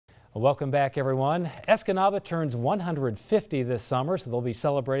Well, welcome back, everyone. Escanaba turns 150 this summer, so they'll be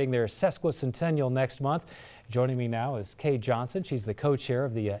celebrating their sesquicentennial next month. Joining me now is Kay Johnson. She's the co-chair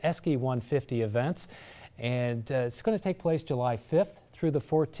of the Esky 150 events, and it's going to take place July 5th through the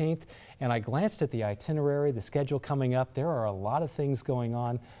 14th. And I glanced at the itinerary, the schedule coming up. There are a lot of things going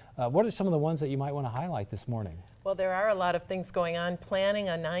on. What are some of the ones that you might want to highlight this morning? Well, there are a lot of things going on. Planning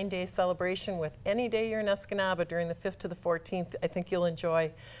a 9-day celebration with any day you're in Escanaba during the 5th to the 14th, I think you'll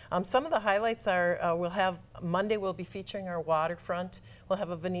enjoy. Some of the highlights are Monday we'll be featuring our waterfront. We'll have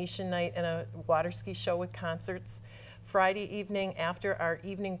a Venetian night and a water ski show with concerts. Friday evening, after our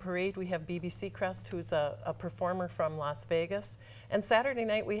evening parade, we have BBC Crest, who's a performer from Las Vegas. And Saturday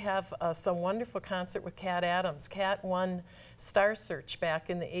night, we have some wonderful concert with Kat Adams. Kat won Star Search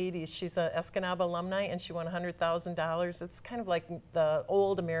back in the 80s. She's an Escanaba alumni, and she won $100,000. It's kind of like the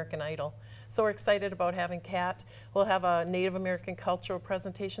old American Idol. So we're excited about having Kat. We'll have a Native American cultural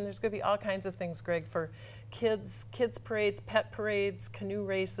presentation. There's going to be all kinds of things, Greg, for kids parades, pet parades, canoe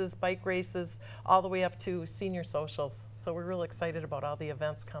races, bike races, all the way up to senior socials. So we're real excited about all the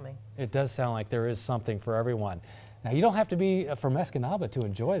events coming. It does sound like there is something for everyone. Now, you don't have to be from Escanaba to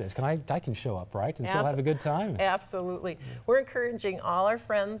enjoy this. I can show up, right, and still have a good time? Absolutely. We're encouraging all our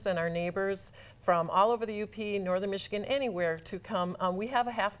friends and our neighbors from all over the UP, Northern Michigan, anywhere to come. We have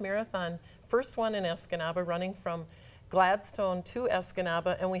a half marathon, first one in Escanaba, running from Gladstone to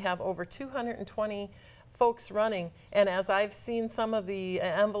Escanaba, and we have over 220 folks running. And as I've seen some of the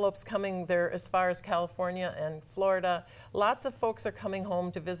envelopes coming there as far as California and Florida, lots of folks are coming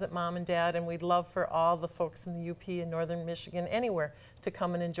home to visit mom and dad, and we'd love for all the folks in the UP and Northern Michigan, anywhere, to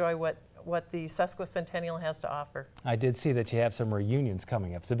come and enjoy what the sesquicentennial has to offer. I did see that you have some reunions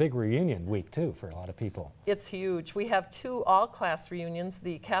coming up. It's a big reunion week, too, for a lot of people. It's huge. We have 2 all-class reunions.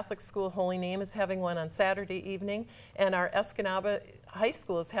 The Catholic School Holy Name is having one on Saturday evening, and our Escanaba High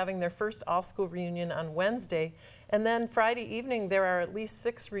School is having their first all-school reunion on Wednesday. And then Friday evening, there are at least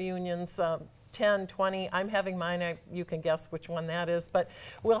 6 reunions, 10, 20. I'm having mine. You can guess which one that is, but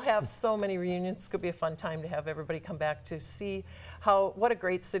we'll have so many reunions. It's going to be a fun time to have everybody come back to see what a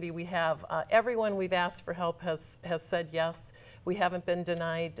great city we have. Everyone we've asked for help has said yes. We haven't been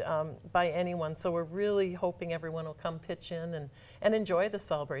denied by anyone, so we're really hoping everyone will come pitch in and enjoy the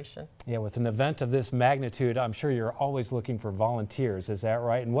celebration. Yeah, with an event of this magnitude, I'm sure you're always looking for volunteers. Is that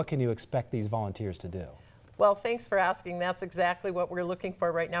right? And what can you expect these volunteers to do? Well, thanks for asking. That's exactly what we're looking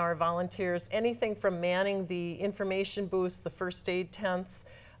for right now, our volunteers. Anything from manning the information booths, the first aid tents,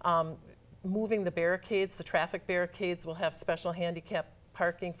 moving the barricades, the traffic barricades. We'll have special handicap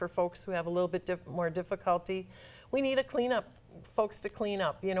parking for folks who have a little bit more difficulty. We need a cleanup, folks to clean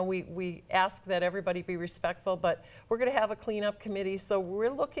up. You know, we ask that everybody be respectful, but we're going to have a cleanup committee, so we're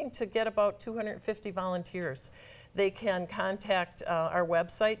looking to get about 250 volunteers. They can contact our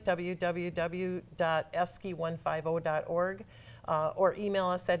website, www.esky150.org, or email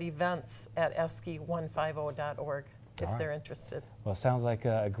us at events@esky150.org if they're interested. Well, sounds like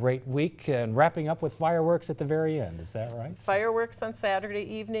a great week, and wrapping up with fireworks at the very end. Is that right? Fireworks on Saturday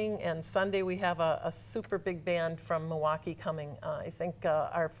evening, and Sunday we have a super big band from Milwaukee coming. I think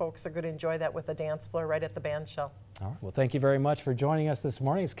our folks are going to enjoy that with a dance floor right at the band shell. All right. Well, thank you very much for joining us this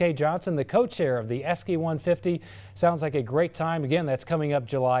morning. It's Kay Johnson, the co-chair of the Esky 150. Sounds like a great time. Again, that's coming up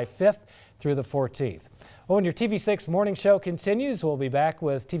July 5th through the 14th. Well, when your TV6 morning show continues, we'll be back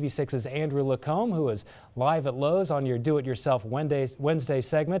with TV6's Andrew Lacombe, who is live at Lowe's on your Do-It-Yourself Wednesday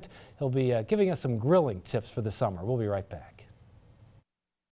segment. He'll be giving us some grilling tips for the summer. We'll be right back.